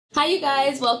Hi you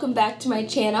guys, welcome back to my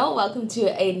channel. Welcome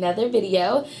to another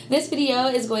video. This video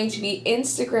is going to be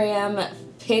Instagram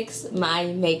Fix My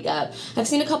Makeup. I've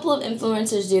seen a couple of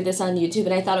influencers do this on YouTube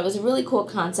and I thought it was a really cool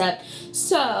concept.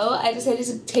 So I decided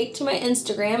to take to my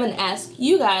Instagram and ask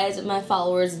you guys, my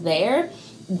followers there,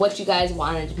 what you guys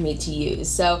wanted me to use.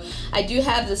 So I do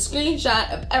have the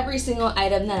screenshot of every single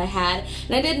item that I had,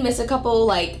 and I did miss a couple,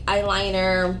 like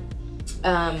eyeliner,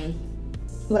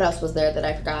 what else was there that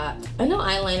I forgot? I know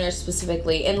eyeliner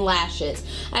specifically, and lashes.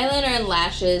 Eyeliner and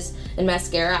lashes and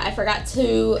mascara I forgot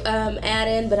to add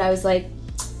in, but I was like,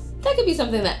 that could be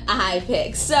something that I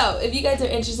pick. So if you guys are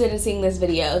interested in seeing this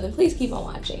video, then please keep on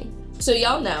watching. So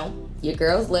y'all know, your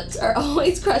girl's lips are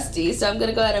always crusty, so I'm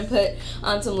gonna go ahead and put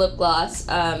on some lip gloss.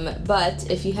 But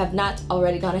if you have not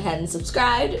already gone ahead and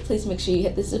subscribed, please make sure you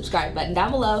hit the subscribe button down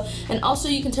below. And also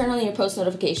you can turn on your post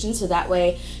notifications, so that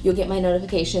way you'll get my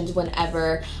notifications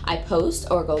whenever I post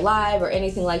or go live or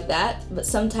anything like that. But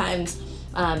sometimes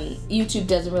YouTube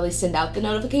doesn't really send out the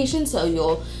notification, so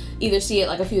you'll either see it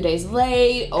like a few days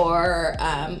late or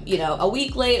you know, a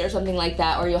week late or something like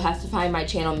that, or you'll have to find my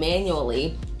channel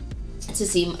manually to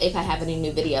see if I have any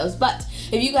new videos. But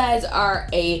if you guys are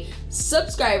a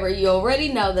subscriber, you already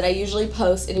know that I usually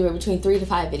post anywhere between 3 to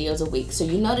 5 videos a week. So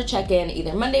you know to check in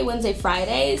either Monday, Wednesday,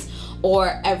 Fridays,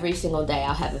 or every single day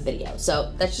I'll have a video.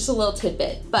 So that's just a little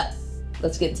tidbit, but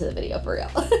let's get into the video for real.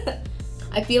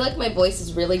 I feel like my voice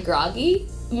is really groggy,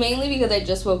 mainly because I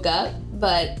just woke up,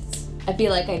 but I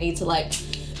feel like I need to like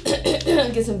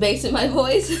get some bass in my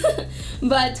voice.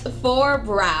 But for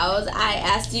brows, I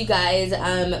asked you guys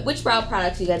which brow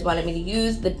products you guys wanted me to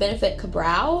use, the Benefit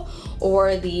Brow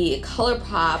or the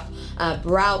ColourPop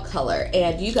brow color,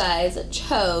 and you guys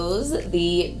chose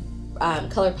the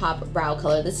ColourPop brow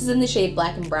color. This is in the shade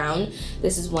Black and Brown.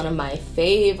 This is one of my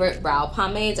favorite brow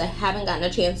pomades. I haven't gotten a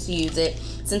chance to use it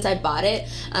since I bought it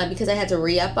because I had to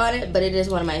re-up on it, but it is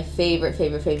one of my favorite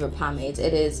pomades.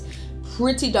 It is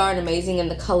pretty darn amazing,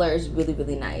 and the color is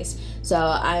really nice. So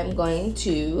I'm going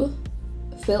to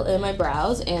fill in my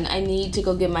brows, and I need to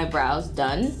go get my brows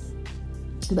done,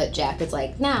 but Jack is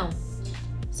like, now.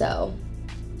 So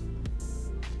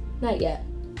not yet.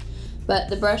 But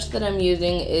the brush that I'm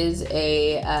using is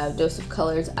a Dose of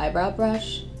Colors eyebrow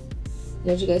brush, and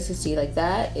as you guys can see, like,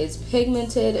 that is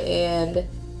pigmented and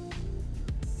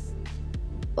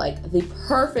like the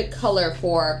perfect color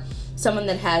for someone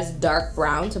that has dark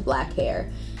brown to black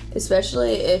hair,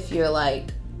 especially if you're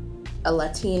like a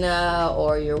Latina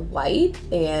or you're white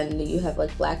and you have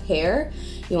like black hair.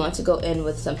 You want to go in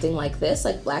with something like this,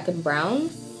 like Black and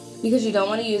Brown, because you don't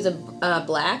want to use a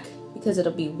black, because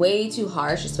it'll be way too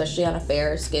harsh, especially on a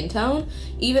fair skin tone.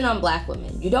 Even on black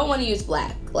women, you don't want to use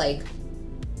black. Like,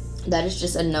 that is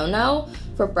just a no-no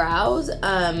for brows.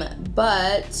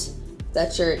 But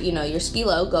that's your, you know, your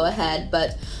skilo, go ahead.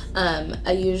 But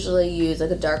I usually use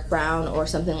like a dark brown or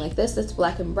something like this that's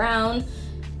Black and Brown,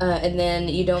 and then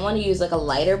you don't want to use like a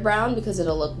lighter brown because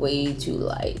it'll look way too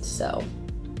light. So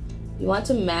you want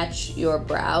to match your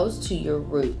brows to your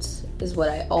roots is what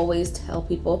I always tell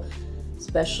people,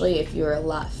 especially if you're a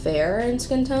lot fairer in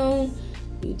skin tone.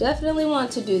 You definitely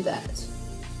want to do that.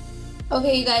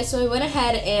 Okay, you guys, so I went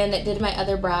ahead and did my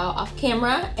other brow off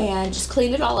camera and just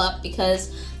cleaned it all up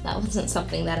because that wasn't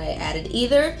something that I added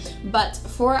either. But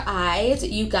for eyes,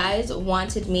 you guys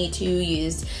wanted me to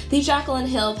use the Jaclyn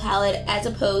Hill palette as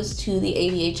opposed to the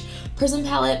ABH Prism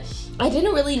palette. I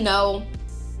didn't really know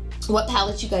what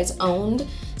palette you guys owned,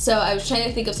 so I was trying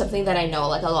to think of something that I know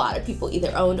like a lot of people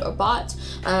either owned or bought.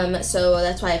 So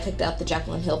that's why I picked out the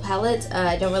Jaclyn Hill palette.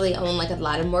 I don't really own like a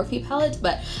lot of Morphe palettes,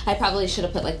 but I probably should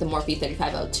have put like the Morphe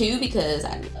 3502 because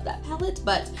I love that palette.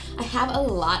 But I have a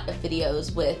lot of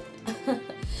videos with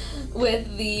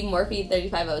with the Morphe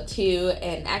 3502,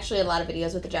 and actually a lot of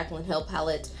videos with the Jaclyn Hill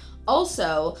palette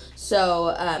also.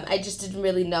 So I just didn't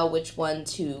really know which one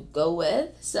to go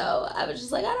with, so I was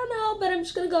just like, I don't know, but I'm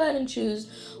just gonna go ahead and choose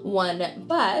one.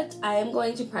 But I am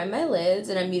going to prime my lids,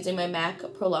 and I'm using my MAC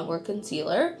Pro Longwear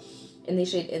concealer in the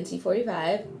shade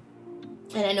NC45.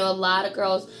 And I know a lot of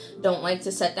girls don't like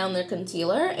to set down their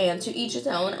concealer, and to each its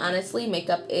own. Honestly,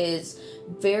 makeup is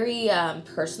very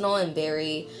personal and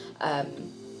very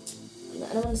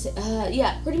I don't want to say,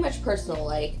 yeah, pretty much personal.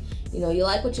 Like, you know, you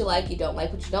like what you like, you don't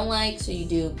like what you don't like, so you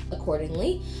do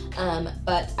accordingly.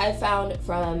 But I found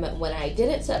from when I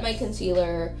didn't set my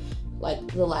concealer, like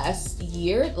the last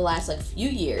like few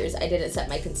years, I didn't set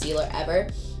my concealer ever,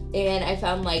 and I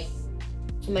found like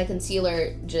my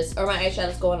concealer just, or my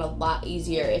eyeshadows go on a lot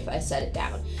easier if I set it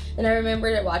down. And I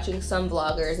remember watching some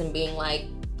vloggers and being like,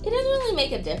 it doesn't really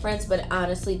make a difference, but it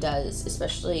honestly does,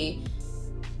 especially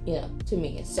you know, to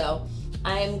me. So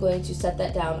I am going to set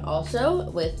that down also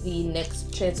with the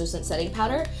NYX translucent setting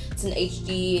powder. It's an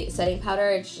HD setting powder.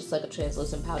 It's just like a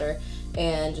translucent powder.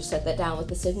 And just set that down with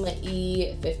the Sigma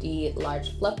E50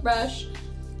 large fluff brush.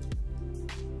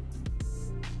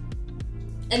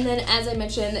 And then, as I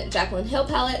mentioned, Jaclyn Hill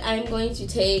palette, I'm going to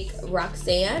take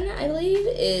Roxanne, I believe,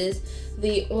 is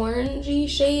the orangey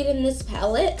shade in this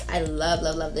palette. I love,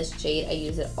 love, love this shade. I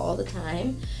use it all the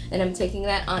time. And I'm taking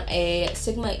that on a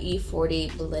Sigma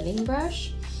E40 blending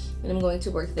brush. And I'm going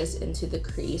to work this into the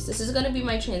crease. This is going to be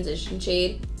my transition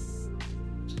shade.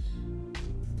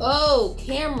 Oh,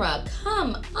 camera,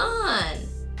 come on.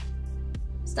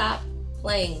 Stop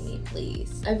playing me,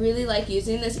 please. I really like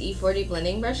using this E40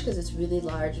 blending brush because it's really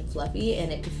large and fluffy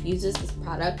and it diffuses this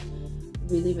product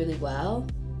really, really well.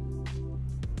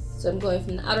 So I'm going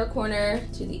from the outer corner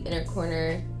to the inner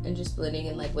corner and just blending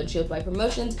in like windshield wiper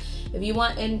motions. If you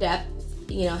want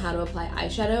in-depth, you know, how to apply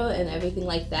eyeshadow and everything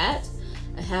like that,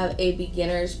 I have a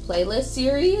beginner's playlist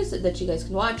series that you guys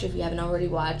can watch if you haven't already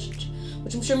watched,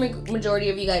 which I'm sure majority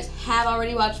of you guys have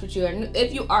already watched, but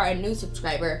if you are a new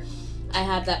subscriber, I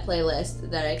have that playlist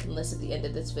that I can list at the end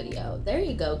of this video. There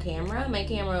you go, camera. My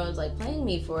camera was like playing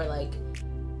me for like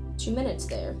 2 minutes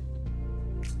there.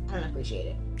 I don't appreciate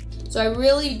it. So I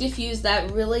really diffused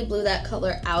that, really blew that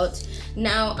color out.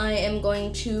 Now I am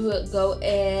going to go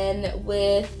in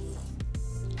with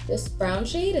this brown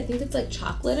shade. I think it's like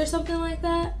chocolate or something like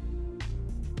that.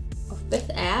 Or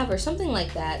Fifth Ave or something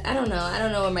like that. I don't know. I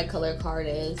don't know where my color card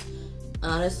is.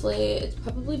 Honestly, it's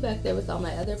probably back there with all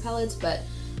my other palettes, but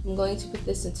I'm going to put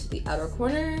this into the outer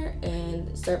corner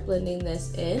and start blending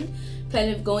this in,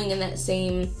 kind of going in that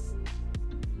same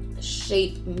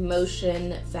shape,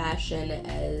 motion, fashion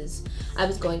as I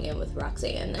was going in with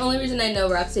Roxanne. The only reason I know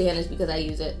Roxanne is because I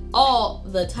use it all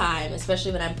the time,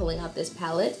 especially when I'm pulling out this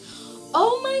palette.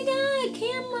 Oh my god,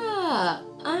 camera!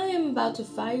 I am about to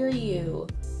fire you.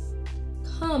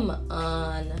 Come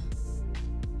on.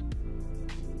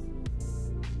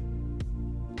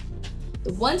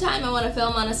 The one time I want to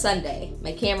film on a Sunday,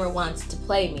 my camera wants to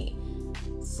play me.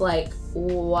 It's like,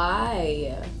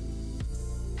 why?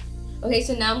 Okay,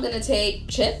 so now I'm gonna take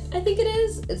Chip, I think it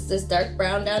is. It's this dark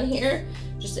brown down here,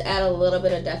 just to add a little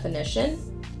bit of definition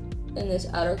in this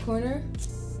outer corner,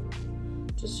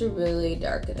 just to really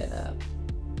darken it up.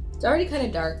 It's already kind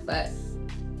of dark, but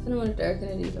I kind of want to darken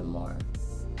it even more.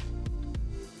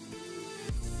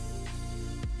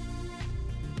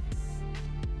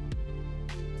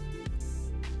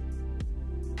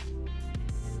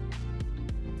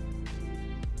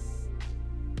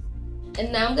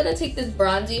 And now I'm gonna take this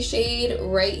bronzy shade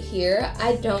right here.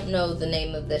 I don't know the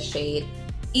name of this shade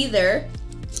either.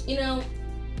 You know,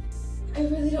 I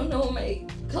really don't know what my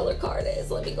color card is.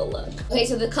 Let me go look. Okay,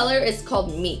 so the color is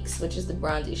called Meeks, which is the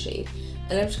bronzy shade.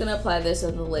 And I'm just gonna apply this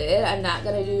on the lid. I'm not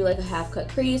gonna do like a half cut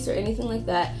crease or anything like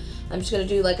that. I'm just gonna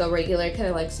do like a regular kind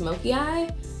of like smoky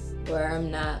eye where I'm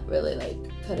not really like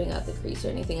cutting out the crease or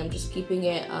anything. I'm just keeping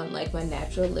it on like my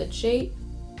natural lid shape,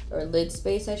 or lid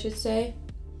space I should say.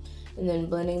 And then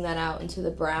blending that out into the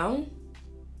brown.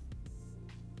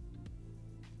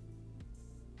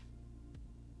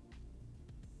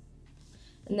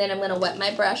 And then I'm gonna wet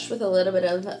my brush with a little bit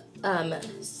of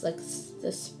like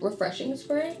this refreshing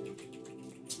spray.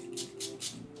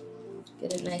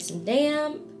 Get it nice and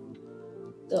damp.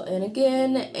 Go in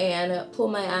again and pull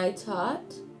my eye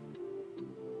taut.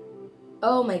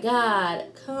 Oh my god,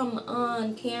 come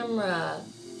on, camera.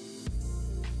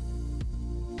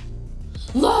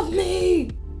 Love me!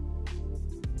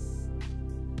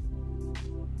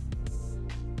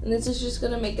 And this is just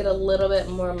gonna make it a little bit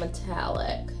more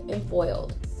metallic and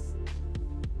foiled.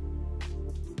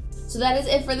 So that is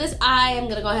it for this eye. I'm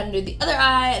gonna go ahead and do the other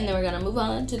eye, and then we're gonna move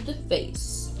on to the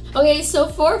face. Okay, so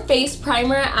for face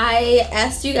primer, I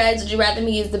asked you guys, would you rather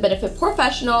me use the Benefit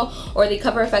Professional or the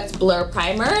Cover FX Blur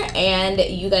Primer? And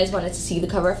you guys wanted to see the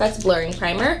Cover FX Blurring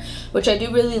Primer, which I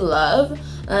do really love.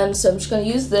 So I'm just gonna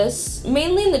use this.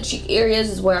 Mainly in the cheek areas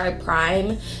is where I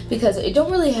prime, because I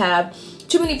don't really have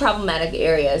too many problematic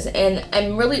areas. And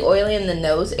I'm really oily in the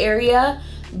nose area,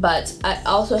 but I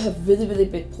also have really, really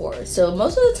big pores. So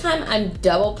most of the time I'm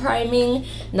double priming,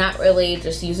 not really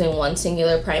just using one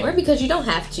singular primer, because you don't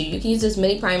have to. You can use as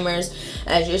many primers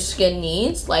as your skin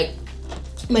needs. Like,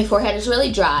 my forehead is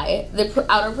really dry, the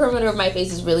outer perimeter of my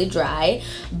face is really dry,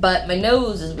 but my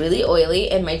nose is really oily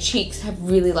and my cheeks have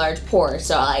really large pores.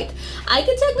 So like, I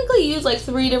could technically use like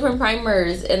 3 different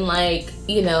primers and like,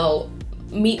 you know,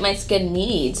 meet my skin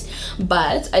needs,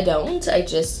 but I don't. I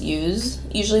just use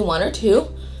usually 1 or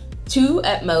 2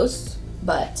 at most,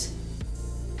 but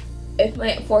if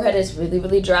my forehead is really,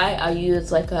 really dry, I'll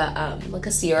use like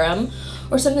a serum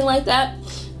or something like that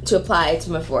to apply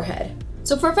to my forehead.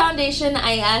 So for foundation,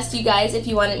 I asked you guys if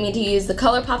you wanted me to use the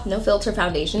ColourPop No Filter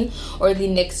Foundation or the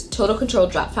NYX Total Control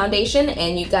Drop Foundation,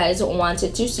 and you guys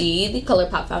wanted to see the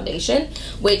ColourPop Foundation,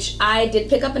 which I did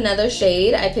pick up another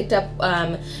shade. I picked up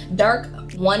Dark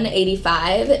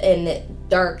 185, and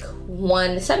Dark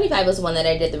 175 was the one that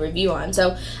I did the review on.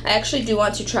 So I actually do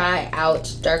want to try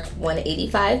out Dark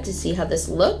 185 to see how this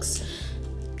looks.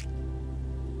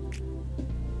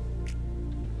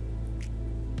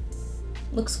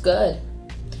 Looks good.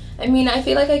 I mean, I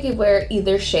feel like I could wear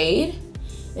either shade,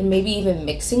 and maybe even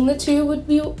mixing the two would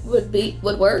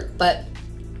work, but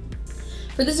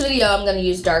for this video I'm gonna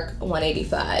use Dark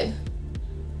 185.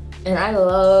 And I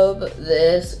love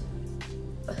this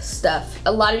stuff.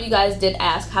 A lot of you guys did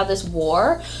ask how this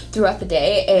wore throughout the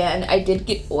day, and I did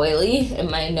get oily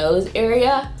in my nose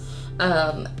area.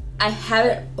 I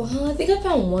haven't, well, I think I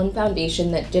found one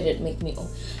foundation that didn't make me,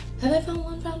 have I found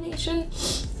one foundation?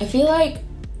 I feel like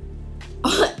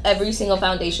every single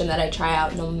foundation that I try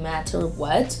out, no matter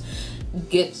what,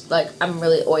 gets like, I'm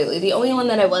really oily. The only one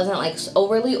that I wasn't like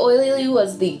overly oily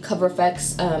was the Cover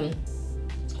FX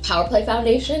Power Play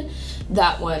foundation.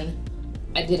 That one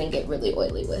I didn't get really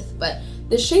oily with, but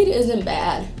the shade isn't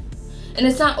bad. And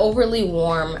it's not overly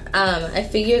warm. I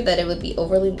figured that it would be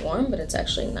overly warm, but it's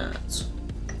actually not.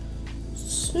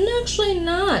 It's actually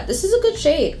not. This is a good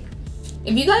shade.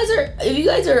 If you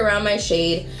guys are around my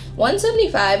shade,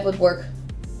 175 would work,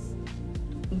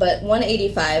 but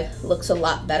 185 looks a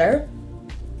lot better.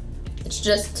 It's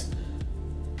just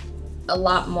a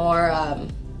lot more,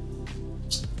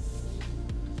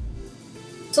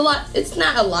 it's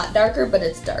not a lot darker, but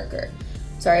it's darker.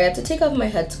 Sorry, I had to take off my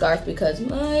headscarf because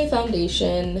my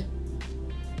foundation,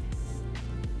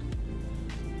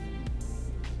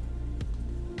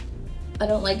 I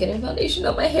don't like getting foundation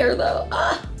on my hair though.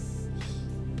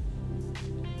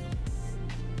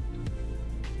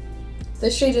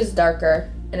 This shade is darker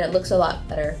and it looks a lot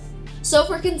better. So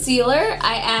for concealer,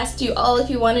 I asked you all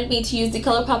if you wanted me to use the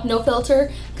ColourPop No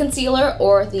Filter Concealer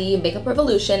or the Makeup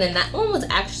Revolution, and that one was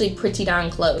actually pretty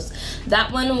darn close.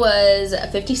 That one was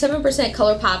 57%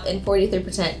 ColourPop and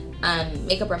 43%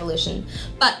 Makeup Revolution,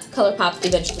 but ColourPop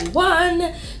eventually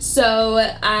won. So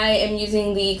I am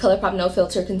using the ColourPop No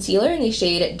Filter Concealer in the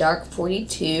shade Dark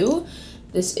 42.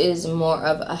 This is more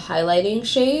of a highlighting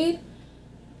shade.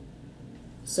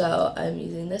 So I'm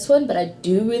using this one, but I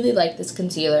do really like this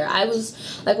concealer. I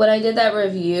was, like when I did that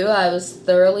review, I was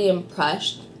thoroughly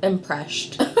impressed.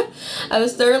 I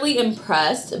was thoroughly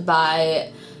impressed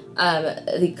by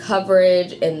the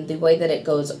coverage and the way that it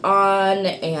goes on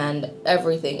and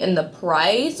everything. And the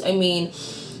price, I mean,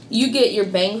 you get your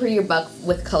bang for your buck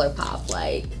with ColourPop.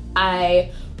 Like,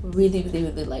 I really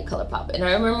like ColourPop. And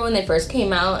I remember when they first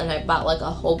came out and I bought like a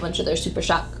whole bunch of their Super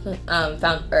Shock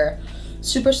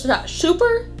Super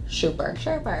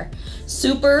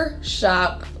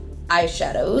Shock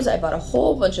eyeshadows. I bought a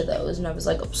whole bunch of those and I was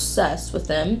like obsessed with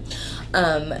them.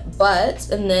 And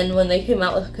then when they came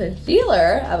out with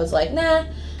concealer, I was like, nah,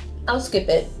 I'll skip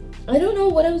it. I don't know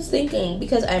what I was thinking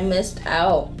because I missed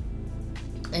out.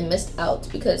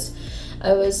 Because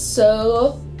I was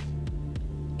so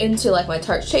into like my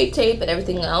Tarte Shape Tape and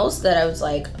everything else that I was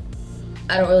like,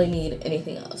 I don't really need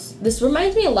anything else. This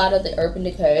reminds me a lot of the Urban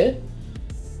Decay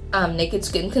Naked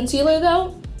Skin Concealer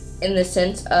though, in the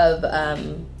sense of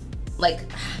like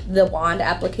the wand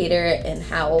applicator and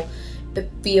how it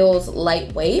feels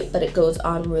lightweight, but it goes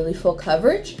on really full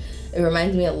coverage. It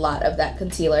reminds me a lot of that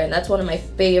concealer, and that's one of my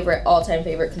favorite, all-time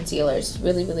favorite concealers.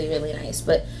 Really nice.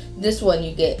 But this one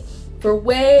you get for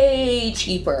way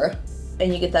cheaper,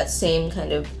 and you get that same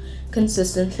kind of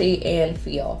consistency and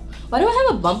feel. Why do I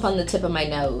have a bump on the tip of my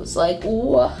nose? Like,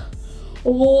 what?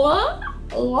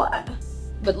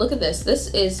 But look at this.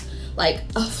 This is like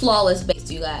a flawless base,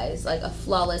 you guys. Like a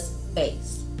flawless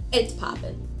base. It's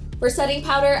popping. For setting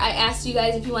powder, I asked you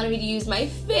guys if you wanted me to use my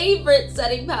favorite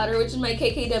setting powder, which is my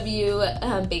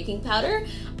KKW baking powder,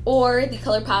 or the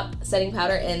ColourPop setting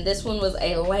powder, and this one was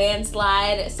a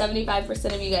landslide.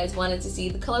 75% of you guys wanted to see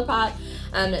the ColourPop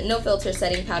No Filter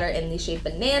setting powder in the shade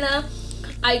Banana.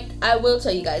 I will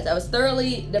tell you guys, I was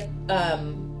thoroughly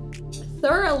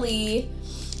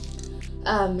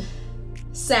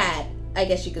sad, I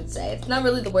guess you could say. It's not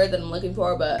really the word that I'm looking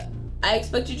for, but I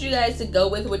expected you guys to go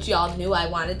with what y'all knew I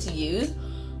wanted to use,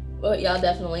 but y'all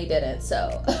definitely didn't,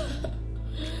 so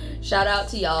shout out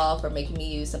to y'all for making me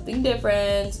use something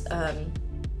different.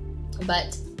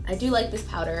 But I do like this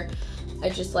powder. I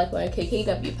just like my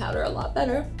KKW powder a lot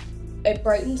better. It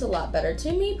brightens a lot better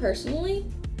to me personally.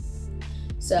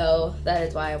 So that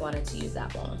is why I wanted to use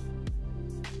that one.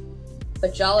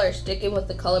 But y'all are sticking with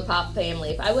the ColourPop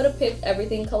family. If I would have picked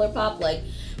everything ColourPop, like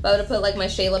if I would have put like my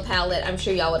Shayla palette, I'm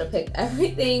sure y'all would have picked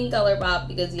everything ColourPop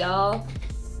because y'all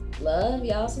love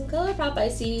y'all some ColourPop, I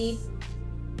see.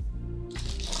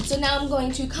 So now I'm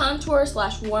going to contour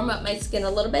 / warm up my skin a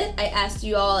little bit. I asked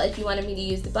you all if you wanted me to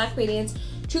use the Black Radiance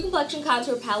True Complexion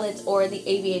Contour Palette or the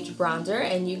AVH Bronzer,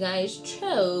 and you guys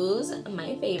chose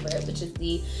my favorite, which is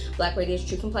the Black Radiance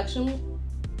True Complexion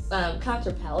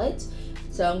Contour Palette.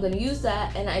 So I'm going to use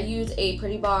that, and I use a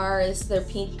Pretty Bar. This is their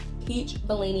Peach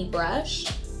Bellini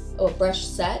brush, or brush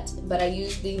set, but I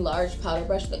use the large powder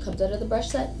brush that comes out of the brush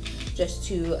set just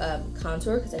to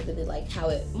contour, because I really like how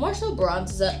it more so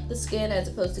bronzes up the skin as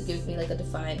opposed to giving me like a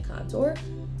defined contour.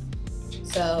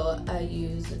 So I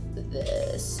use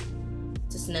this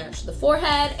to snatch the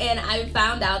forehead, and I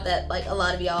found out that like a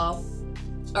lot of y'all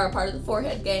are a part of the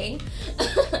forehead gang.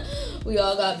 We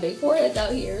all got big foreheads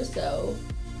out here, so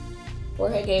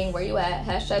forehead gang, where you at?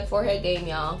 Hashtag forehead gang,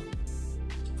 y'all.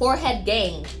 Forehead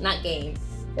gang, not gang.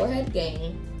 Forehead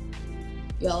gang.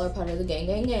 Y'all are part of the gang,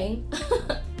 gang, gang.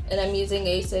 And I'm using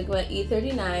a Sigma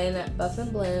E39 Buff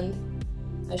and Blend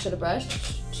eyeshadow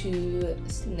brush to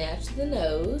snatch the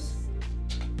nose,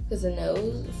 because the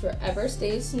nose forever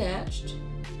stays snatched.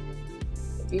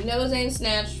 If your nose ain't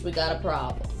snatched, we got a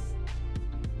problem.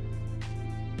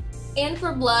 And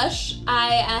for blush,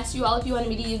 I asked you all if you wanted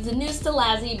me to use the new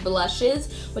Stilazzi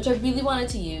blushes, which I really wanted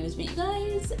to use, but you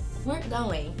guys weren't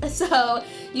going. So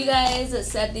you guys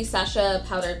said the Sasha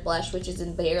powdered blush, which is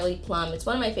in Barely Plum. It's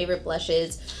one of my favorite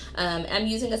blushes. I'm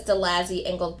using a Stilazzi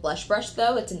angled blush brush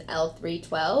though. It's an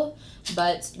L312,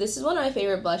 but this is one of my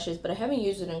favorite blushes, but I haven't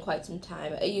used it in quite some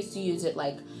time. I used to use it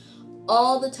like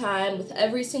all the time with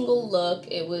every single look.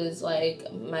 It was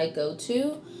like my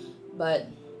go-to, but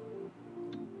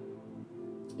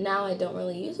now I don't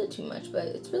really use it too much, but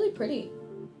it's really pretty.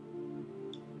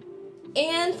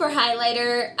 And for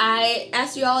highlighter, I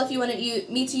asked you all if you wanted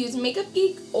me to use Makeup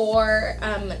Geek or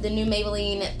the new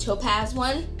Maybelline Topaz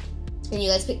one, and you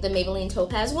guys picked the Maybelline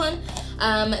Topaz one.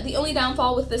 The only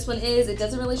downfall with this one is it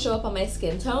doesn't really show up on my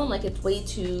skin tone. Like, it's way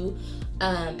too,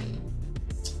 I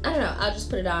don't know, I'll just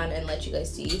put it on and let you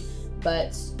guys see,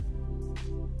 but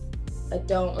I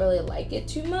don't really like it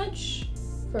too much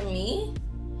for me,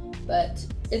 but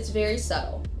it's very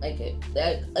subtle. Like,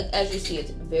 as you see,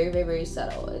 it's very, very, very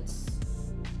subtle. It's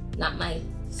not my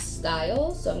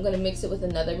style, so I'm gonna mix it with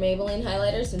another Maybelline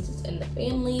highlighter since it's in the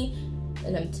family,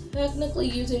 and I'm technically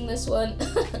using this one.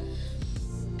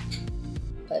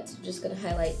 But I'm just gonna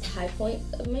highlight the high point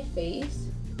of my face.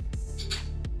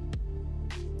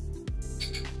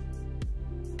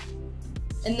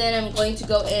 And then I'm going to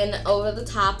go in over the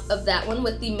top of that one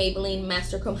with the Maybelline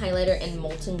Master Chrome Highlighter in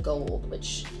Molten Gold,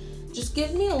 which just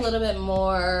gives me a little bit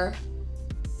more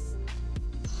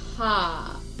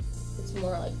pop. It's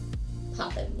more like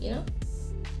popping, you know?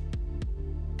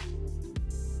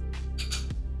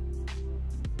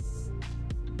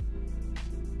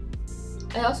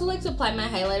 I also like to apply my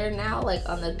highlighter now, like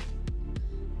on the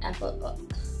apple,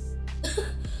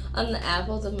 on the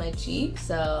apples of my cheeks.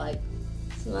 So like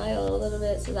smile a little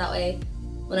bit, so that way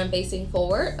when I'm facing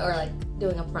forward or like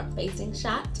doing a front facing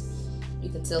shot, you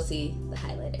can still see the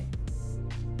highlighter.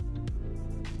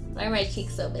 Why are my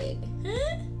cheeks so big?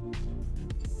 Huh?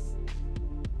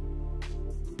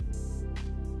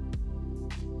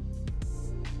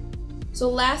 So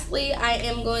lastly, I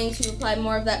am going to apply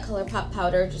more of that ColourPop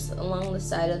powder just along the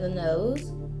side of the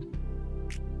nose.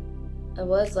 I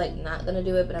was like not gonna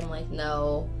do it, but I'm like,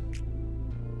 no,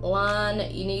 Lon,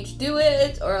 you need to do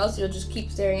it, or else you'll just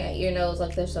keep staring at your nose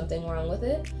like there's something wrong with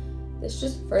it. This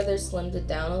just further slims it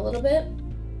down a little bit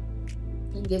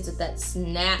and gives it that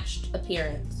snatched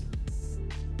appearance.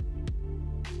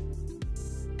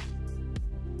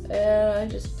 And I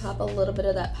just pop a little bit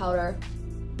of that powder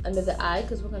under the eye,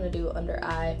 because we're gonna do under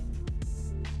eye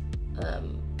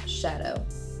shadow.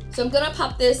 So I'm gonna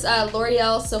pop this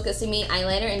L'Oreal Silkissime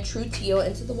eyeliner in True Teal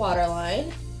into the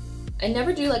waterline. I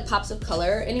never do like pops of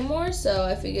color anymore, so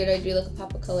I figured I'd do like a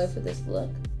pop of color for this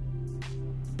look.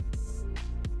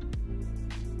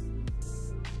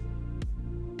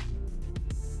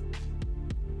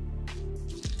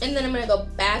 And then I'm gonna go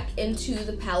back into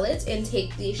the palette and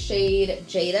take the shade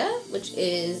Jada, which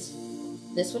is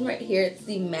this one right here. It's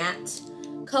the matte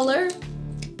color.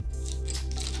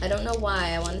 I don't know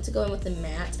why I wanted to go in with the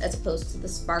matte as opposed to the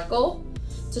sparkle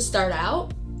to start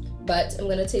out, but I'm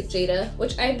gonna take Jada,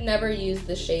 which I've never used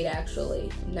this shade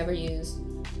actually. I've never used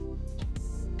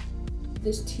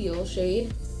this teal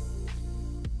shade.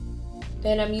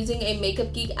 And I'm using a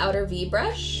Makeup Geek Outer V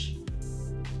brush.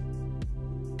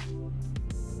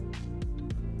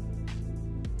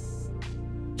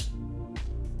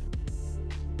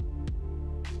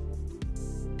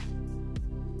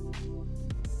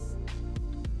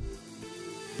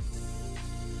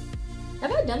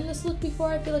 Have I done this look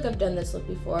before? I feel like I've done this look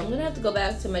before. I'm gonna have to go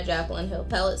back to my Jaclyn Hill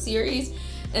palette series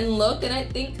and look, and I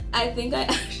think I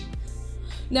actually,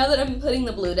 now that I'm putting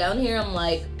the blue down here, I'm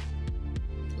like,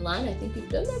 Line, I think you've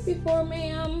done that before,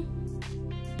 ma'am.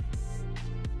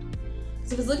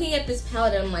 So I was looking at this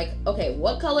palette and I'm like, okay,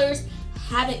 what colors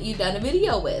haven't you done a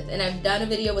video with? And I've done a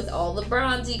video with all the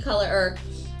bronzy color, or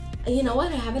you know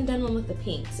what, I haven't done one with the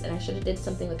pinks, and I should have did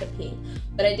something with the pink.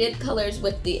 But I did colors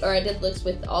with the, or I did looks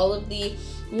with all of the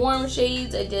warm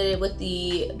shades. I did it with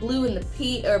the blue and the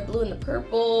pink, or blue and the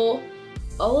purple,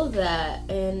 all of that,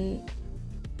 and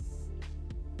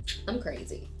I'm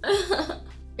crazy.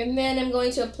 And then I'm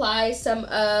going to apply some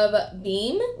of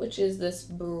Beam, which is this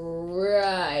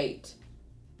bright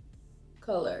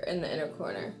color in the inner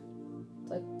corner.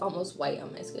 It's like almost white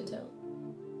on my skin tone.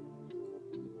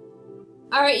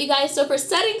 Alright you guys, so for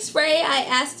setting spray, I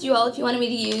asked you all if you wanted me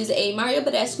to use a Mario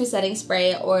Badescu setting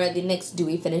spray or the NYX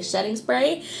Dewy Finish setting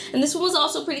spray. And this one was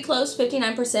also pretty close,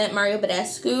 59% Mario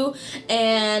Badescu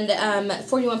and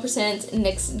 41%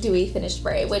 NYX Dewy Finish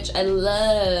spray, which I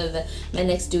love my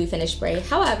NYX Dewy Finish spray.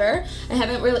 However, I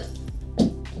haven't really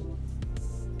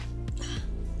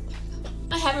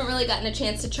gotten a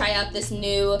chance to try out this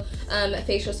new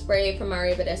facial spray from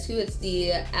Mario Badescu. It's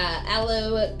the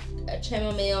Aloe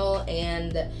Chamomile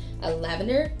and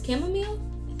Lavender Chamomile?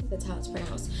 I think that's how it's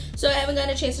pronounced. So I haven't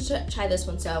gotten a chance to try this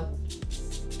one, so.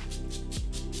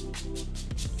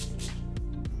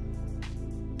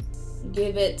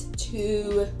 Give it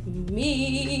to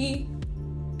me.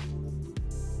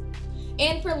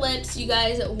 And for lips, you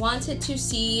guys wanted to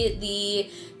see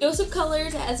the Dose of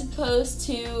Colors as opposed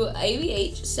to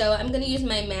ABH. So I'm gonna use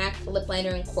my MAC lip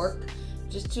liner in Cork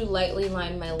just to lightly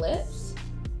line my lips.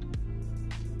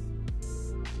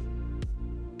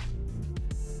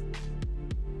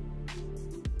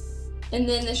 And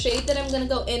then the shade that I'm gonna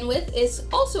go in with is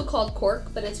also called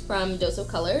Cork, but it's from Dose of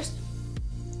Colors.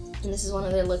 And this is one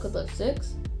of their liquid lipsticks.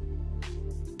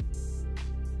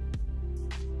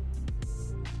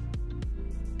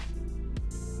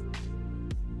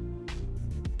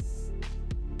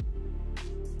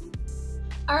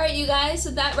 Alright you guys,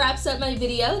 so that wraps up my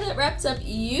video. That wraps up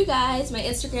you guys, my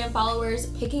Instagram followers,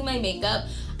 picking my makeup.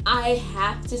 I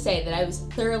have to say that I was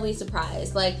thoroughly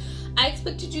surprised. Like, I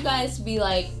expected you guys to be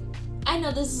like, I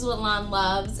know this is what Lon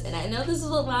loves, and I know this is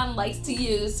what Lon likes to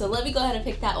use, so let me go ahead and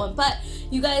pick that one. But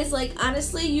you guys, like,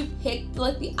 honestly, you picked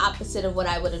like the opposite of what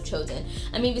I would have chosen.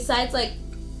 I mean, besides like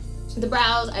the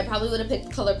brows, I probably would have picked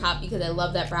ColourPop because I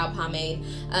love that brow pomade.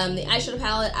 The eyeshadow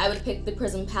palette, I would have picked the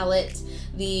Prism palette.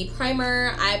 The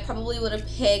primer, I probably would have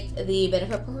picked the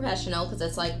Benefit Professional because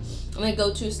that's like my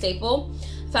go-to staple.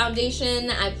 Foundation,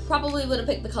 I probably would have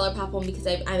picked the ColourPop one because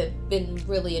I've been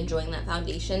really enjoying that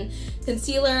foundation.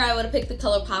 Concealer, I would have picked the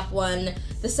ColourPop one.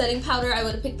 The setting powder, I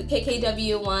would have picked the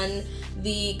KKW one.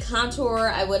 The contour,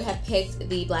 I would have picked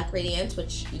the Black Radiance,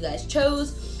 which you guys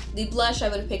chose. The blush, I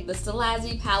would have picked the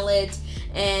Stilazzi palette.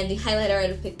 And the highlighter, I would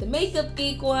have picked the Makeup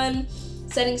Geek one.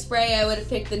 Setting spray, I would have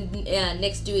picked the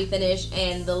NYX Dewy Finish.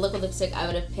 And the liquid lipstick, I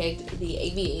would have picked the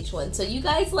ABH one. So you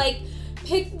guys, like,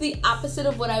 picked the opposite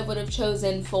of what I would have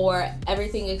chosen for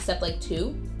everything except like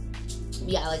two.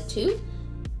 Yeah, like two.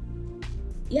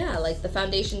 Yeah, like the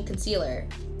foundation, concealer.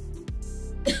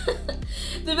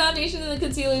 The foundation and the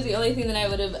concealer is the only thing that I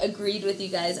would have agreed with you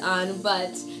guys on,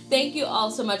 but thank you all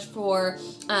so much for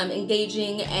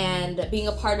engaging and being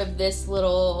a part of this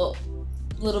little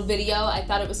video. I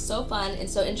thought it was so fun and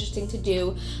so interesting to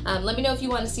do. Let me know if you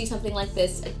want to see something like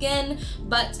this again,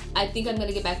 but I think I'm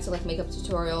gonna get back to like makeup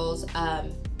tutorials,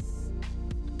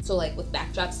 so like with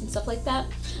backdrops and stuff like that.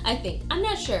 I think, I'm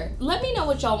not sure. Let me know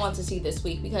what y'all want to see this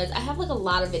week because I have like a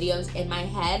lot of videos in my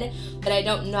head, but I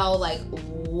don't know like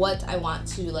what I want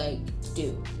to like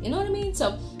do. You know what I mean?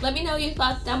 So let me know your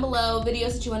thoughts down below,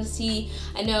 videos that you want to see.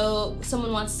 I know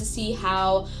someone wants to see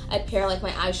how I pair like my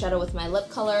eyeshadow with my lip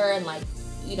color and like,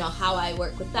 you know, how I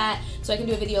work with that, so I can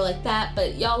do a video like that.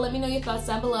 But y'all let me know your thoughts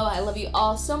down below. I love you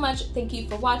all so much. Thank you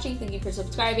for watching, thank you for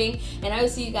subscribing, and I will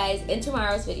see you guys in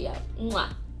tomorrow's video.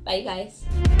 Mwah. Bye you guys.